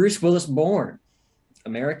 Where was Bruce Willis born?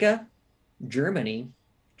 America, Germany,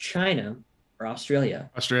 China, or Australia?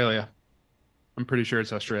 Australia. I'm pretty sure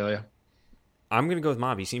it's Australia. I'm gonna go with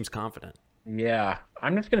Mob. He seems confident. Yeah.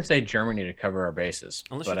 I'm just going to say Germany to cover our bases.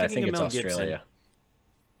 Unless but you're I thinking think it's of Mel Gibson. Australia.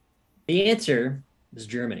 The answer is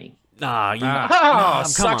Germany.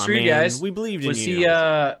 Sucks for you guys. We believed in Was you.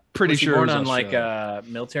 he Pretty was he sure born it was on like Australia. a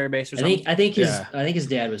military base or something? I think his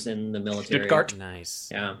dad was in the military. Stuttgart. Nice.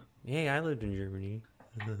 Yeah. Hey, I lived in Germany.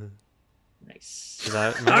 Nice.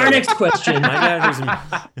 My Our next question. dad was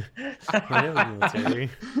military.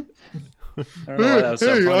 I don't know why that was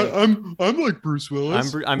so funny. I'm like Bruce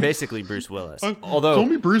Willis. I'm basically Bruce Willis. Call Although,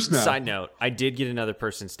 me Bruce now. side note, I did get another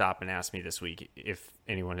person stop and ask me this week if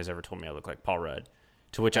anyone has ever told me I look like Paul Rudd.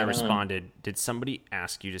 To which I responded, "Did somebody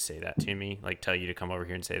ask you to say that to me? Like tell you to come over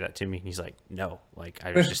here and say that to me?" And he's like, "No." Like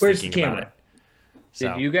I was just Where's thinking the about it. camera?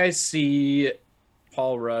 So, Did you guys see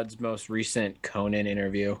Paul Rudd's most recent Conan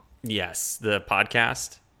interview? yes, the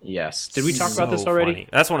podcast. Yes. Did we talk about this So already? funny.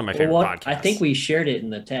 That's one of my favorite podcasts. I think we shared it in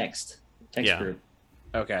the text Yeah. group.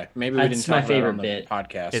 Okay. Maybe we That's didn't my talk about it favorite on the bit.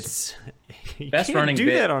 podcast. It's you best can't running do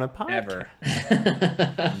bit that on a podcast. ever.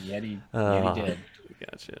 Yet he did.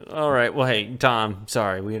 Gotcha. All right. Well, hey, Tom.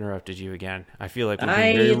 Sorry, we interrupted you again. I feel like we've been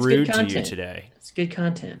very it's good rude to you content. today. It's good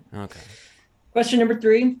content. Okay. Question number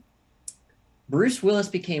 3. Bruce Willis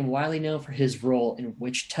became widely known for his role in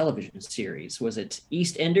which television series? Was it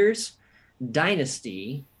EastEnders,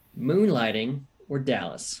 Dynasty, Moonlighting, or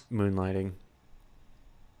Dallas? Moonlighting.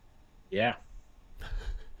 Yeah.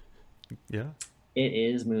 Yeah. It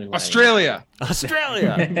is Moonlighting. Australia.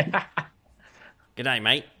 Australia. Good night,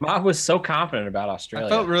 mate. Mom was so confident about Australia. I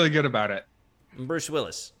felt really good about it. I'm Bruce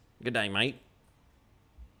Willis. Good night, mate.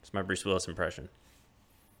 It's my Bruce Willis impression.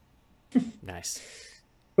 Nice.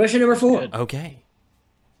 Question number 4. Good. Okay.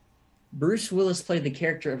 Bruce Willis played the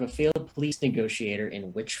character of a failed police negotiator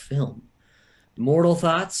in which film? Mortal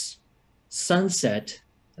Thoughts, Sunset,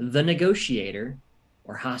 The Negotiator,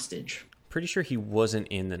 or Hostage? Pretty sure he wasn't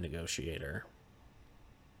in The Negotiator.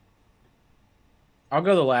 I'll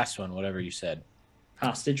go the last one, whatever you said.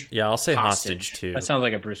 Hostage. Yeah, I'll say Hostage, too. That sounds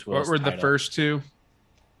like a Bruce Willis What were the title. first two?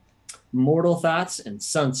 Mortal Thoughts and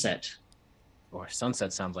Sunset. Or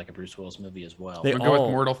Sunset sounds like a Bruce Willis movie as well. They We'll go all-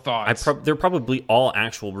 with Mortal Thoughts. They're probably all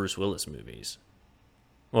actual Bruce Willis movies.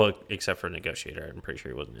 Well, except for Negotiator. I'm pretty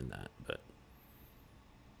sure he wasn't in that. But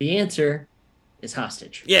The answer is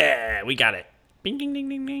Hostage. yeah, we got it. Bing, ding, ding,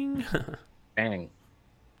 ding, ding. Bang.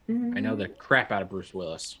 I know the crap out of Bruce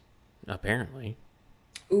Willis. Apparently.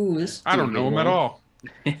 Ooh, this. I don't know him at all.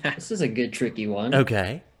 This is a good tricky one.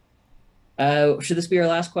 Okay. Should this be our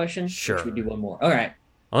last question? Sure. Or should we do one more? All right.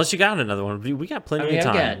 Unless you got another one. We got plenty I mean, of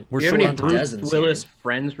I've time. got- We're Do you have short any on time. Bruce Dozens Willis here.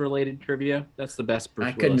 friends related trivia? That's the best Bruce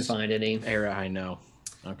I couldn't Willis find any. era I know.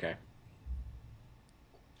 Okay.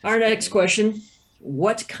 Our next question.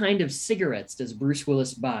 What kind of cigarettes does Bruce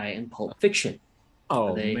Willis buy in Pulp Fiction?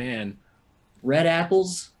 Oh, they- man. Red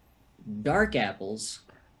apples, dark apples,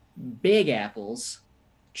 big apples,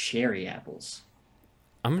 cherry apples.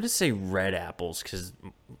 I'm going to say red apples because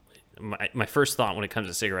my first thought when it comes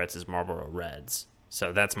to cigarettes is Marlboro Reds.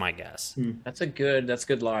 So that's my guess. That's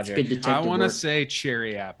good logic. Good detective I want to work. say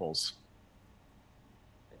cherry apples.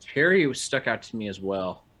 Cherry was stuck out to me as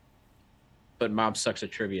well. But Mob sucks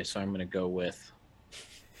at trivia, so I'm going to go with...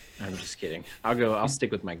 I'm just kidding. I'll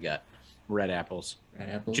stick with my gut. Red apples. Red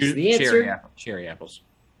apples. Choose The answer. Cherry apples.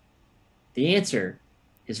 The answer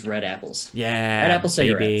is red apples. Yeah. Red apple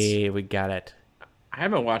cigarettes. Baby, we got it. I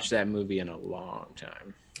haven't watched that movie in a long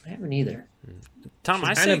time. I haven't either. Tom,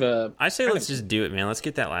 I Kind say, of a- I say kind let's of- just do it, man. Let's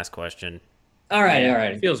get that last question. All right.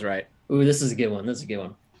 It feels right. Ooh, this is a good one. This is a good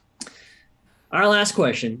one. Our last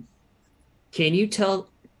question. Can you tell?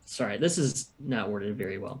 Sorry, this is not worded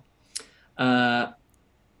very well.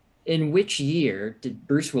 In which year did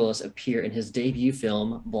Bruce Willis appear in his debut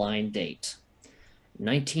film Blind Date?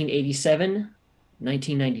 1987,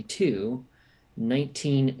 1992,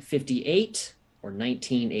 1958, or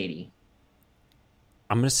 1980?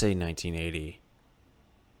 I'm going to say 1980.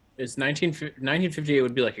 It's 1958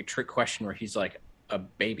 would be like a trick question where he's like a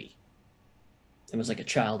baby. It was like a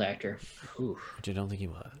child actor. Which I don't think he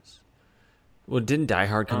was. Well, didn't Die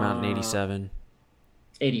Hard come out in 87?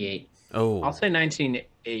 88. Oh. I'll say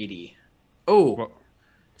 1980. Oh. What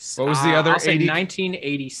was the other I'll say 80?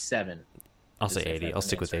 1987. I'll say 80. I'll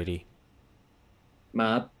stick with 80.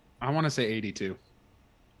 Mob. I want to say 82.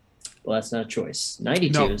 Well, that's not a choice.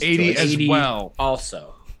 92 No, is the 80 choice. as 80 well.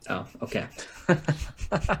 Also. Oh, okay.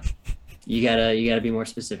 You gotta be more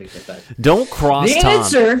specific with that. Don't cross The Tom.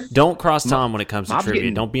 answer- Don't cross Tom when it comes to Mom's trivia.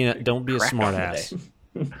 getting Don't be a crap smart out ass.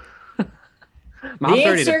 today. Mom's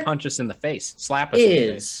ready answer to punch us in the face. Slap us in the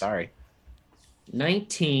face. is- Sorry.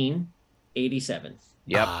 1987.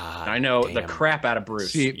 Yep. Ah, I know the damn. crap out of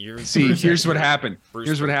Bruce. You're- See, Bruce here's what Bruce. happened. Bruce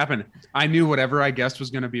Here's what Bruce. happened. I knew whatever I guessed was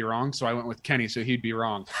going to be wrong, so I went with Kenny, so he'd be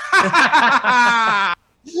wrong.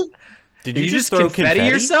 Did Did you just throw confetti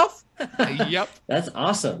yourself? Yep. That's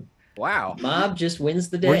awesome. Wow. Mob just wins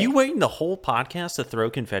the day. Were you waiting the whole podcast to throw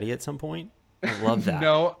confetti at some point? I love that.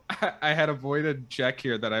 No, I had a voided check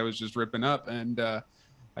here that I was just ripping up, and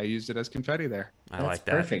I used it as confetti there. I That's like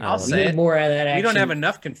that. perfect. I'll We say need it. more of that action. We don't have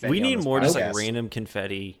enough confetti. We on need this more just like podcast. random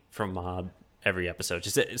confetti from Mob every episode.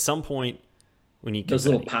 Just at some point, we need Those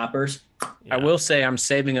confetti. little poppers. Yeah. I will say I'm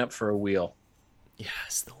saving up for a wheel.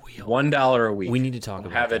 Yes, the wheel. $1 a week. We need to talk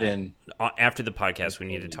about have that. it in. After the podcast, we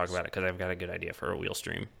need to talk about it because I've got a good idea for a wheel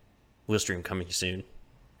stream. Wheel stream coming soon.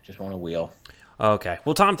 Just want a wheel. Okay.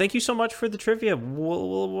 Well, Tom, thank you so much for the trivia.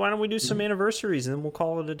 Why don't we do some anniversaries and then we'll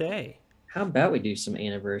call it a day? How about we do some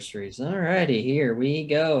anniversaries? All righty, here we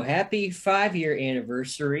go. Happy 5-year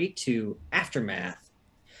anniversary to Aftermath,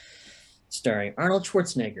 starring Arnold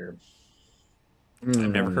Schwarzenegger. I've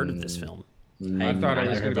never heard of this film. I thought it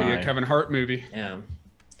was going to be a Kevin Hart movie. Yeah.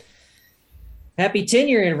 Happy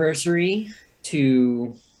 10-year anniversary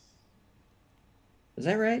to, is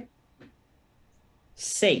that right?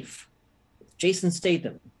 Safe. Jason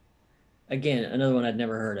Statham. Again, another one I'd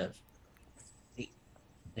never heard of.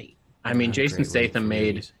 I mean, Ah, Jason great Statham for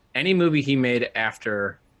made movies. any movie he made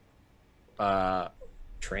after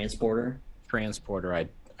Transporter. Transporter.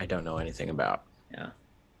 I don't know anything about. Yeah.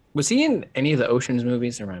 Was he in any of the Ocean's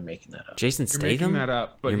movies, or am I making that up? Jason You're making Statham? that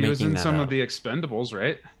up, but You're he was making in that some up. of the Expendables,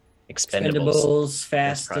 right? Expendables,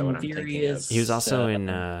 Fast probably what and I'm thinking of. Furious. He was also in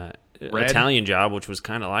Red. Italian Job, which was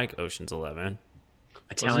kind of like Ocean's 11.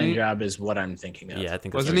 Italian he? Job is what I'm thinking of. Yeah, I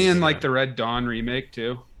think that's Wasn't what he you're in thinking like of. the Red Dawn remake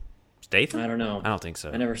too? Statham? I don't know. I don't think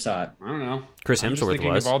so. I never saw it. I don't know. Chris I'm just Hemsworth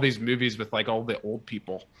thinking was. of all these movies with like all the old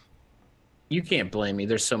people. You can't blame me.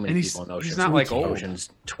 There's so many And he's- people in he's Ocean's. not, like, old. Ocean's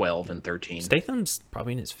 12 and 13. Statham's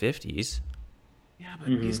probably in his 50s. Yeah, but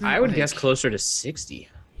Mhm. he's not. I would like- guess closer to 60.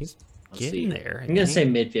 He's Let's getting see. there. I I'm going to think. say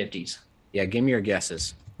mid-50s. Yeah, give me your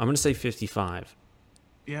guesses. I'm going to say 55.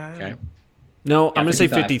 Yeah. Okay. No, I'm going to say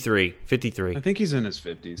 55. 53. 53. I think he's in his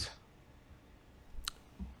 50s.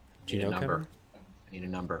 Do you Need a know, number. Kevin? I need a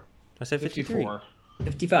number. I said 53. 54.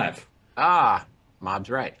 55. Ah, Mob's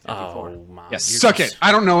right. 54. Oh, Mom. Yeah, you're suck just- it.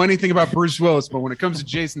 I don't know anything about Bruce Willis, but when it comes to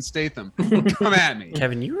Jason Statham, come at me.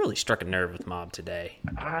 Kevin, you really struck a nerve with Mob today.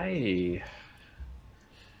 I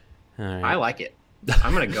All right. like it.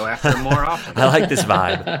 I'm gonna go after him more often. I like this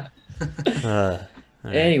vibe.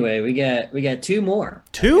 Anyway, we got two more.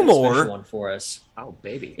 Two I got a more? special one for us. Oh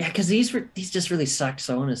baby. Yeah, because these just really sucked.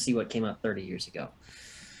 So I want to see what came out 30 years ago.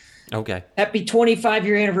 Okay. Happy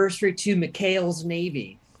 25-year anniversary to McHale's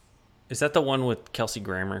Navy. Is that the one with Kelsey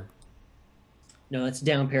Grammer? No, that's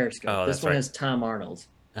Down Periscope. Oh, this that's one right. has Tom Arnold.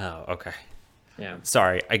 Oh, okay. Yeah,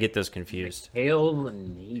 Sorry, I get those confused. Hail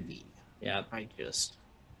Navy. yeah. I just.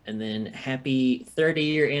 And then happy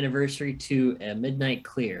 30-year anniversary to A Midnight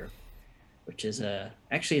Clear, which is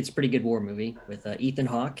actually it's a pretty good war movie with Ethan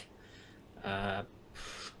Hawke,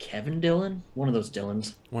 Kevin Dillon, one of those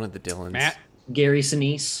Dillons, One of the Dylans. Matt. Gary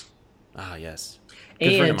Sinise, Ah, yes.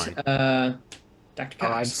 Good friend of and mine. Dr. Oh,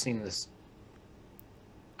 I've Cox, seen this.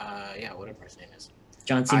 Yeah, whatever his name is.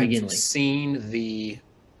 John C. I've McGinley. seen the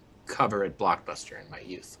cover at Blockbuster in my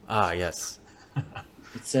youth. Ah, yes.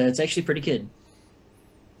 It's actually pretty good.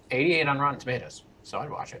 88 on Rotten Tomatoes, so I'd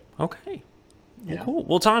watch it. Okay. Well, Yeah. cool.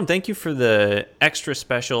 Well, Tom, thank you for the extra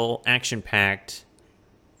special, action-packed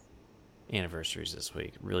anniversaries this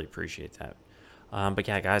week. Really appreciate that. But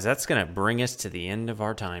yeah, guys, that's going to bring us to the end of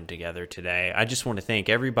our time together today. I just want to thank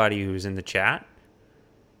everybody who's in the chat.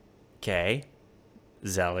 Kay,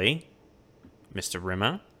 Zelly, Mr.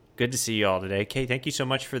 Rima. Good to see you all today. Kay, thank you so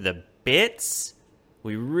much for the bits.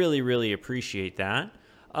 We really, really appreciate that.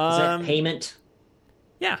 Is that payment?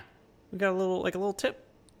 Yeah, we got a little tip.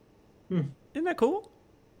 Hmm. Isn't that cool?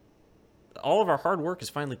 All of our hard work is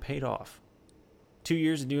finally paid off. 2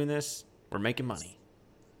 years of doing this, we're making money.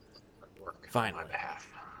 Work Finally. on my behalf.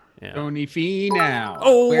 Yeah. Tony Fee now.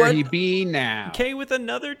 Oh, where what? he be now? Kay with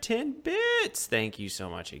another 10 bits. Thank you so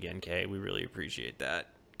much again, Kay. We really appreciate that.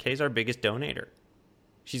 Kay's our biggest donator.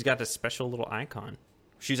 She's got this special little icon.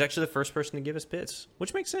 She's actually the first person to give us bits,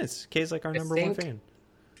 which makes sense. Kay's like our I number one think- fan.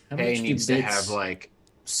 How Hay much do needs to bits- have like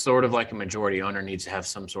sort of like a majority owner needs to have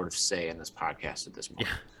some sort of say in this podcast at this point.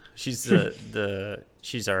 She's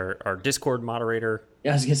she's our Discord moderator.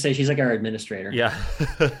 Yeah, I was gonna say she's like our administrator. Yeah.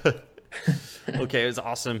 Okay, it was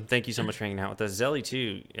awesome. Thank you so much for hanging out with us. Zelly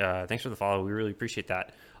too. Thanks for the follow. We really appreciate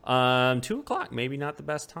that. 2:00, maybe not the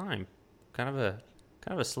best time. Kind of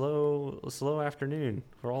a slow afternoon.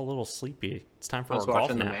 We're all a little sleepy. It's time for I our was golf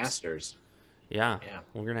watching the naps. Masters. Yeah. Yeah.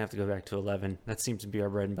 We're gonna have to go back to 11. That seems to be our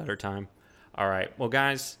bread and butter time. All right. Well,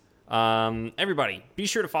 guys, everybody, be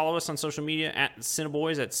sure to follow us on social media at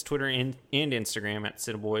CineBoiz. That's Twitter and Instagram at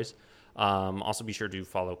CineBoiz. Also, be sure to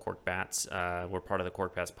follow Corked Bats. We're part of the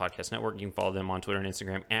Corked Bats Podcast Network. You can follow them on Twitter and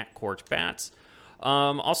Instagram at Corked Bats.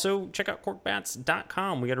 Also, check out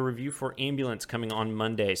corkedbats.com. We got a review for Ambulance coming on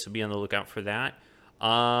Monday, so be on the lookout for that.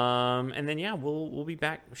 And then, yeah, we'll be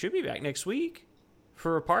back. Should be back next week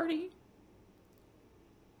for a party.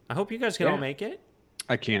 I hope you guys can all make it.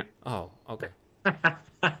 I can't. Oh, okay.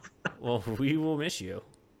 Well, we will miss you.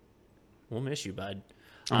 We'll miss you, bud.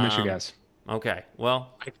 I'll miss you guys. Okay.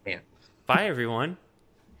 Well, I can't. bye, everyone.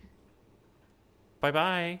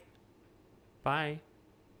 Bye-bye. Bye.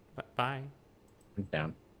 Bye. I'm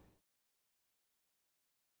down.